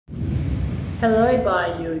Hello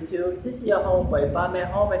everybody on YouTube, this is your homeboy Batman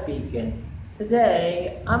Home Beacon.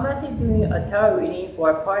 Today, I'm actually doing a tarot reading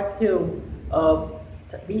for part 2 of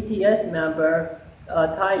BTS member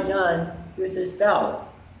Taehyung's future spouse.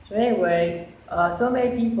 So anyway, so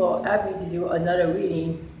many people asked me to do another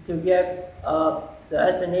reading to get the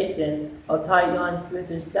explanation of Taehyung's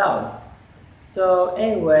future spouse. So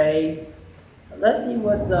anyway, let's see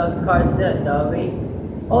what the card says, shall we?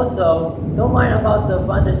 Also, don't mind about the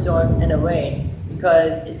thunderstorm and the rain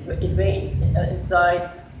because it rained inside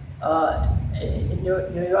in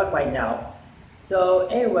New York right now. So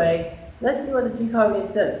anyway, let's see what the tree card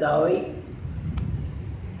reading says, shall we?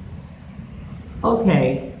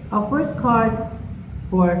 Okay, our first card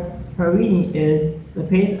for her reading is the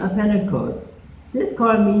Page of Pentacles. This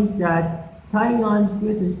card means that Taehyung's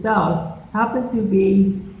future spouse happened to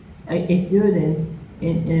be a student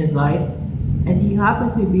in his life, and she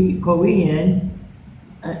happened to be Korean,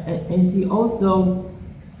 and she also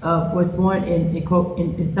was born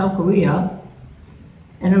in South Korea,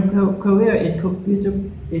 and her career is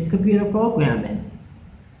computer programming.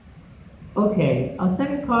 Okay, our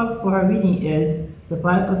second card for her reading is the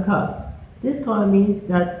Five of Cups. This card means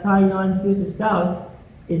that Taehyung's future spouse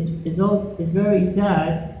is very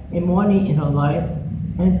sad and mourning in her life,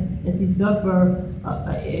 and she suffered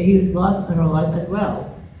a huge loss in her life as well.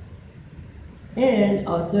 And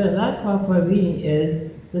our third last card for reading is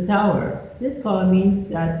the Tower. This card means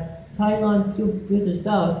that Taehyung's future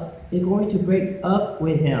spouse is going to break up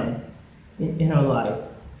with him in her life.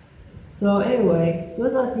 So anyway,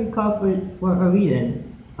 those are three cards for her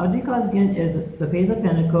reading. Our three cards again is the Page of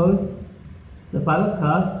Pentacles, the Five of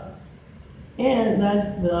Cups, and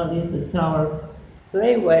last but not least, the Tower. So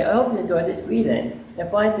anyway, I hope you enjoyed this reading and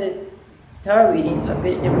find this tarot reading a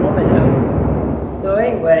bit informative. So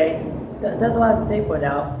anyway, that's all I have to say for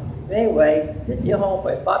now. But anyway, this is your home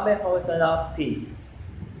for Batman Home sign off. Peace.